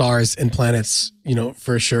for the stars and planets,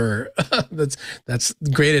 for sure. That's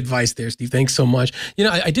great advice there, Steve. Thanks so much.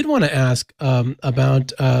 I did want to ask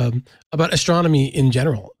about astronomy in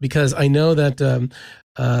general, because I know that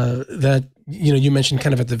you mentioned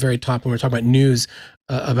kind of at the very top when we were talking about news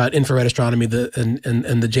about infrared astronomy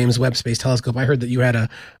and the James Webb Space Telescope. I heard that you had a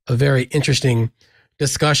very interesting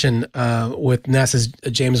discussion with NASA's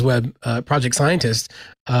James Webb project scientist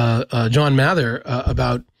John Mather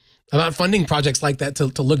about funding projects like that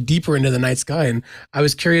to look deeper into the night sky. And I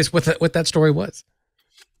was curious what that story was.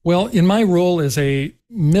 Well, in my role as a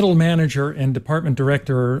middle manager and department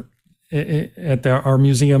director at our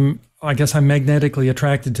museum, I guess I'm magnetically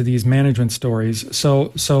attracted to these management stories.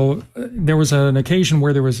 So there was an occasion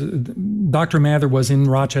where Dr. Mather was in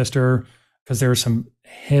Rochester, because there are some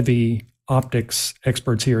heavy optics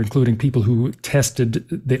experts here, including people who tested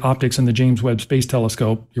the optics in the James Webb Space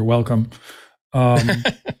Telescope. You're welcome.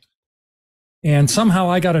 And somehow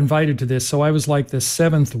I got invited to this. So I was like the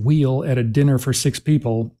seventh wheel at a dinner for 6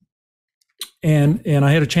 people. And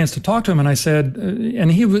I had a chance to talk to him, and I said,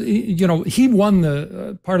 and he won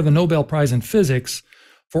the part of the Nobel Prize in Physics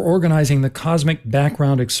for organizing the Cosmic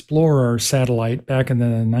Background Explorer satellite back in the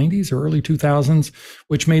 90s or early 2000s,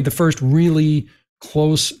 which made the first really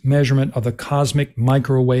close measurement of the cosmic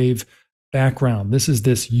microwave background. This is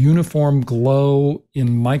this uniform glow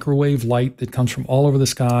in microwave light that comes from all over the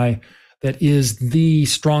sky that is the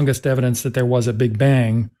strongest evidence that there was a Big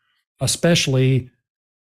Bang, especially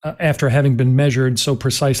after having been measured so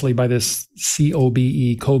precisely by this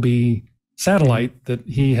COBE satellite that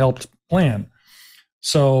he helped plan.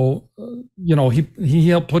 So, he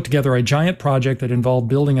helped put together a giant project that involved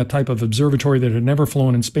building a type of observatory that had never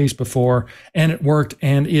flown in space before, and it worked,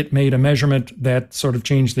 and it made a measurement that sort of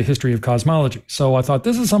changed the history of cosmology. So I thought,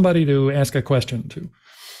 this is somebody to ask a question to.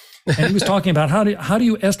 And he was talking about how do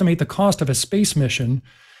you estimate the cost of a space mission?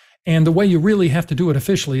 And the way you really have to do it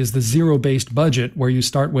officially is the zero-based budget, where you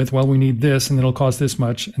start with, well, we need this, and it'll cost this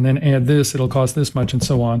much, and then add this, it'll cost this much, and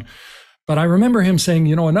so on. But I remember him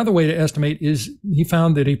saying, another way to estimate is he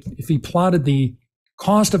found that if he plotted the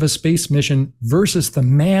cost of a space mission versus the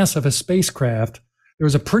mass of a spacecraft, there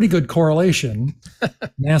was a pretty good correlation.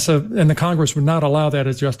 NASA and the Congress would not allow that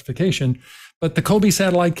as justification, but the COBE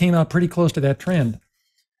satellite came out pretty close to that trend.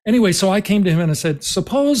 Anyway, so I came to him and I said,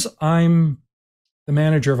 suppose I'm the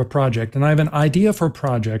manager of a project and I have an idea for a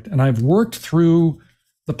project and I've worked through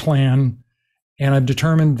the plan and I've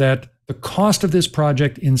determined that the cost of this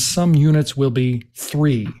project in some units will be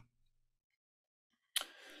 3.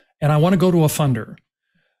 And I want to go to a funder.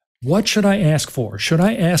 What should I ask for? Should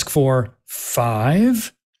I ask for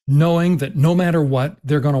 5, knowing that no matter what,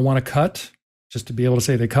 they're going to want to cut, just to be able to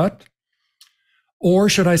say they cut? Or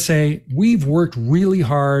should I say, we've worked really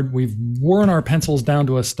hard, we've worn our pencils down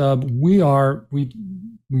to a stub, we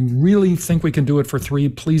really think we can do it for 3,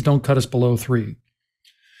 please don't cut us below 3.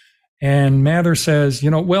 And Mather says,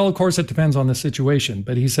 well, of course, it depends on the situation.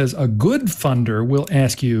 But he says, a good funder will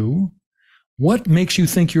ask you, what makes you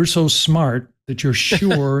think you're so smart that you're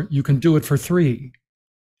sure you can do it for 3?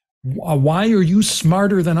 Why are you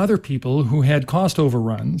smarter than other people who had cost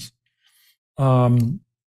overruns? And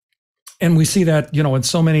we see that, in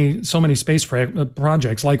so many space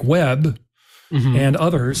projects like Webb and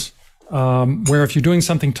others, where if you're doing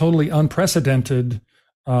something totally unprecedented,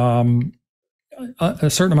 a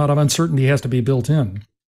certain amount of uncertainty has to be built in.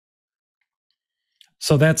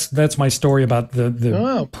 So that's my story about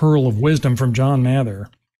the pearl of wisdom from John Mather.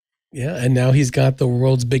 Yeah, and now he's got the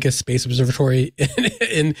world's biggest space observatory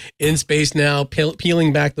in space now,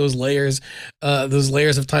 peeling back those layers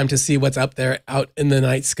of time to see what's up there out in the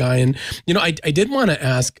night sky. And I did want to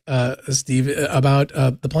ask Steve about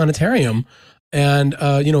the planetarium, and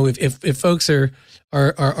if folks are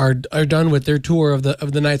done with their tour of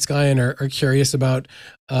the night sky and are curious about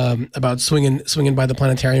swinging by the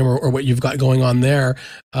planetarium or what you've got going on there,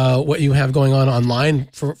 what you have going on online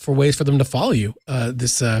for ways for them to follow you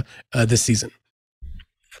this season.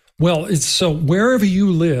 Well, so wherever you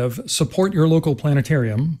live, support your local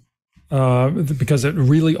planetarium, because it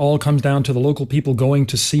really all comes down to the local people going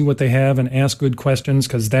to see what they have and ask good questions,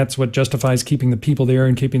 because that's what justifies keeping the people there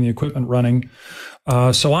and keeping the equipment running.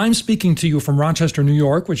 So I'm speaking to you from Rochester, New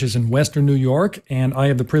York, which is in Western New York, and I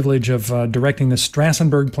have the privilege of directing the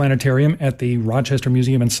Strassenberg Planetarium at the Rochester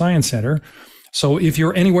Museum and Science Center. So if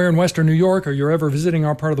you're anywhere in Western New York or you're ever visiting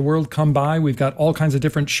our part of the world, come by. We've got all kinds of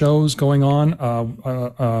different shows going on.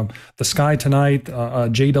 The Sky Tonight, a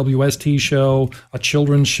JWST show, a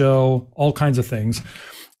children's show, all kinds of things.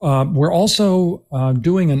 We're also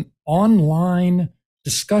doing an online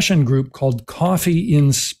discussion group called Coffee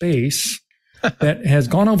in Space that has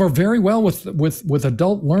gone over very well with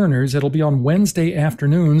adult learners. It'll be on Wednesday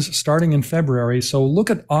afternoons starting in February. So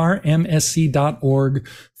look at rmsc.org,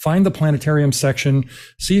 find the planetarium section,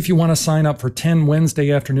 see if you want to sign up for 10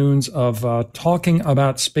 Wednesday afternoons of talking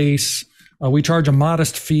about space. We charge a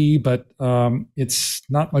modest fee, but it's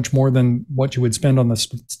not much more than what you would spend on the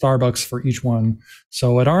Starbucks for each one.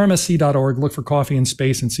 So at rmsc.org, look for Coffee in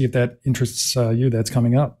Space and see if that interests you. That's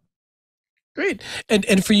coming up. Great.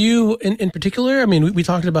 And for you in particular, I mean, we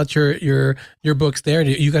talked about your books there.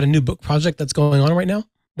 You got a new book project that's going on right now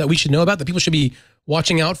that we should know about, that people should be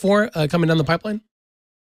watching out for coming down the pipeline?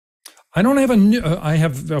 I don't have I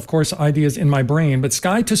have, of course, ideas in my brain, but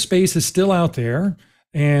Sky to Space is still out there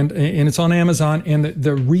and it's on Amazon. And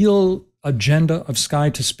the real agenda of Sky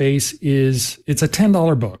to Space it's a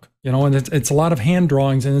 $10 book, and it's a lot of hand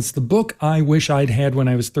drawings, and it's the book I wish I'd had when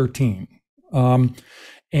I was 13.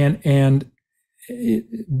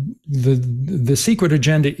 The secret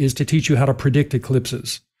agenda is to teach you how to predict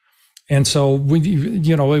eclipses. And so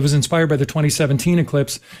it was inspired by the 2017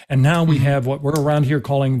 eclipse. And now we have what we're around here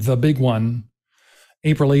calling the big one,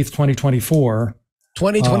 April 8th, 2024.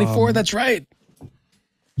 2024, that's right.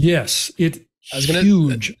 Yes, it's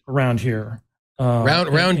huge around here.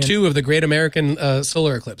 Round 2 of the Great American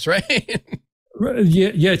Solar Eclipse, right?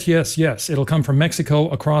 Yes. It'll come from Mexico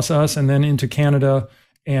across us and then into Canada.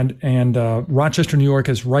 And Rochester, New York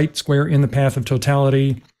is right square in the path of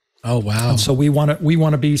totality. Oh, wow. And so we want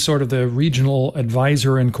to be sort of the regional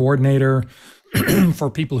advisor and coordinator for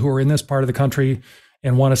people who are in this part of the country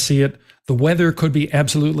and want to see it. The weather could be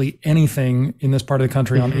absolutely anything in this part of the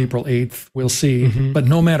country on April 8th. We'll see. But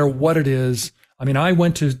no matter what it is, I mean, I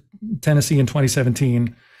went to Tennessee in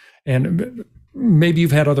 2017, and maybe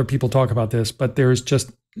you've had other people talk about this, but there's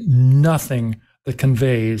just nothing that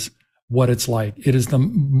conveys what it's like. It is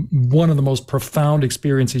one of the most profound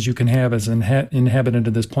experiences you can have as an inhabitant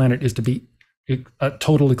of this planet, is to be a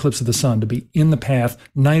total eclipse of the sun, to be in the path.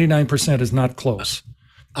 99% is not close.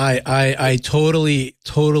 I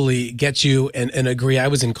totally get you and agree. I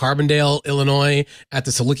was in Carbondale, Illinois at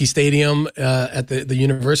the Saluki Stadium at the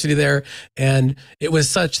university there. And it was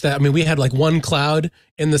such that, I mean, we had like one cloud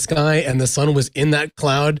in the sky and the sun was in that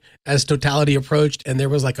cloud as totality approached. And there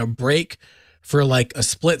was like a break for like a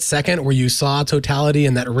split second where you saw totality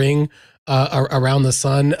in that ring around the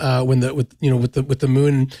sun with the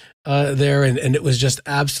moon there, and it was just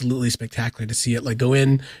absolutely spectacular to see it like go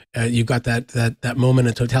in. You've got that moment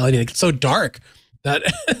of totality, and it's so dark that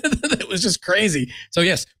it was just crazy. So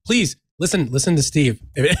yes, please listen to Steve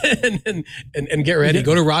and get ready.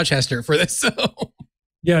 Go to Rochester for this. So.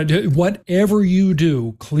 Yeah, whatever you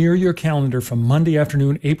do, clear your calendar from Monday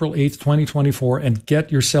afternoon, April 8th, 2024, and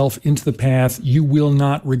get yourself into the path. You will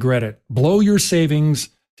not regret it. Blow your savings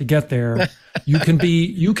to get there. You can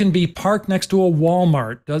be parked next to a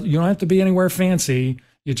Walmart. You don't have to be anywhere fancy.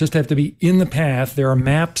 You just have to be in the path. There are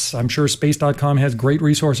maps. I'm sure space.com has great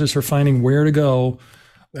resources for finding where to go.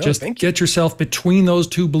 Just get yourself between those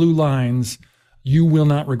two blue lines. You will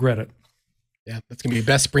not regret it. Yeah, that's going to be the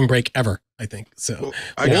best spring break ever, I think. So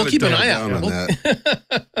we'll keep an eye out on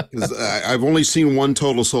that. 'Cause I've only seen one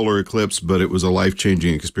total solar eclipse, but it was a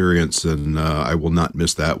life-changing experience, and I will not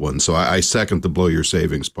miss that one. So I second the blow your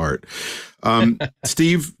savings part.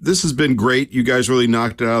 Steve, this has been great. You guys really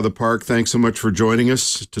knocked it out of the park. Thanks so much for joining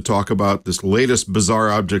us to talk about this latest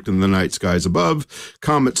bizarre object in the night skies above,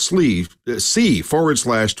 Comet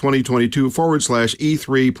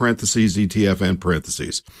C/2022/E3 parentheses ZTF and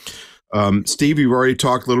parentheses. Steve, you've already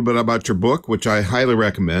talked a little bit about your book, which I highly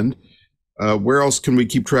recommend. Where else can we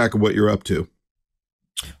keep track of what you're up to?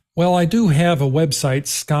 Well, I do have a website,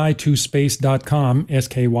 sky2space.com,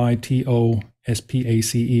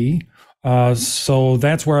 SKYTOSPACE. So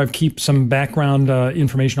that's where I keep some background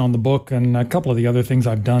information on the book and a couple of the other things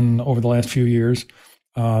I've done over the last few years.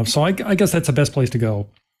 So I guess that's the best place to go.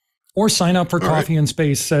 Or sign up for Coffee and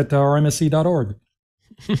Space at rmsc.org.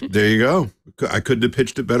 There you go. I couldn't have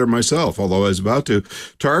pitched it better myself, although I was about to.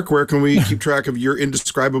 Tariq, where can we keep track of your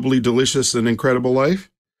indescribably delicious and incredible life?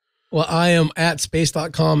 Well, I am at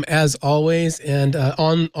space.com as always, and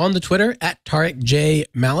on the Twitter at Tariq J.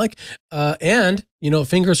 Malik. And,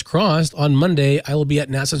 fingers crossed, on Monday, I will be at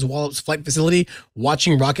NASA's Wallops Flight Facility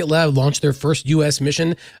watching Rocket Lab launch their first U.S.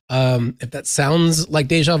 mission. If that sounds like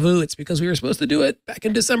deja vu, it's because we were supposed to do it back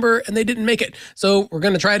in December and they didn't make it. So we're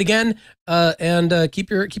going to try it again, and keep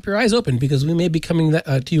your eyes open, because we may be coming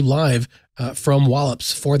to you live from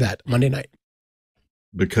Wallops for that Monday night.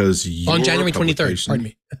 Because on January 23rd, pardon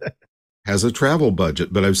me. Has a travel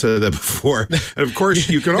budget, but I've said that before. And of course,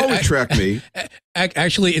 you can always track me.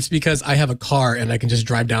 Actually, it's because I have a car and I can just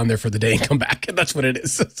drive down there for the day and come back. And that's what it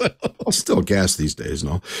is. So. I'll still gas these days,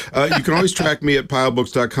 no. You can always track me at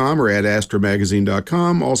pylebooks.com or at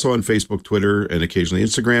astromagazine.com. Also on Facebook, Twitter, and occasionally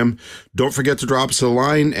Instagram. Don't forget to drop us a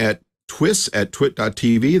line at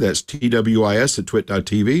twis@twit.tv. That's TWIS at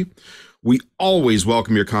twit.tv. We always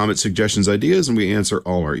welcome your comments, suggestions, ideas, and we answer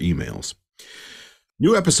all our emails.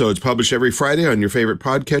 New episodes published every Friday on your favorite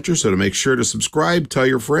podcatcher, so to make sure to subscribe, tell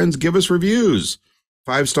your friends, give us reviews.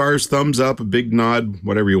 5 stars, thumbs up, a big nod,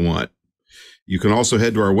 whatever you want. You can also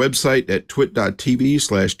head to our website at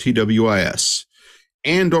twit.tv/TWIS.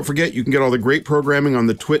 And don't forget, you can get all the great programming on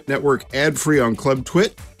the TWiT network ad-free on Club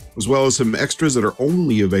TWiT, as well as some extras that are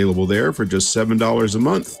only available there for just $7 a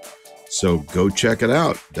month. So go check it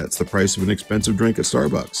out. That's the price of an expensive drink at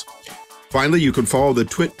Starbucks. Finally, you can follow the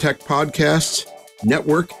TWiT Tech Podcasts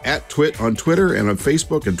Network at TWiT on Twitter and on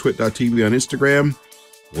Facebook, and twit.tv on Instagram.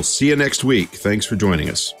 We'll see you next week. Thanks for joining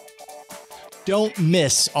us. Don't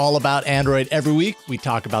miss All About Android every week. We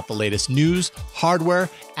talk about the latest news, hardware,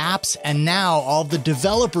 apps, and now all the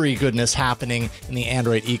developer-y goodness happening in the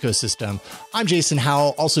Android ecosystem. I'm Jason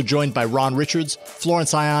Howell, also joined by Ron Richards,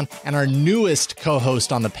 Florence Ion, and our newest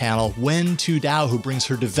co-host on the panel, Wen Tu Dao, who brings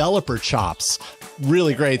her developer chops.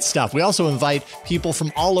 Really great stuff. We also invite people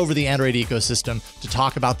from all over the Android ecosystem to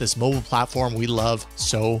talk about this mobile platform we love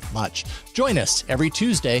so much. Join us every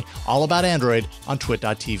Tuesday, All About Android on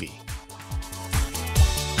twit.tv.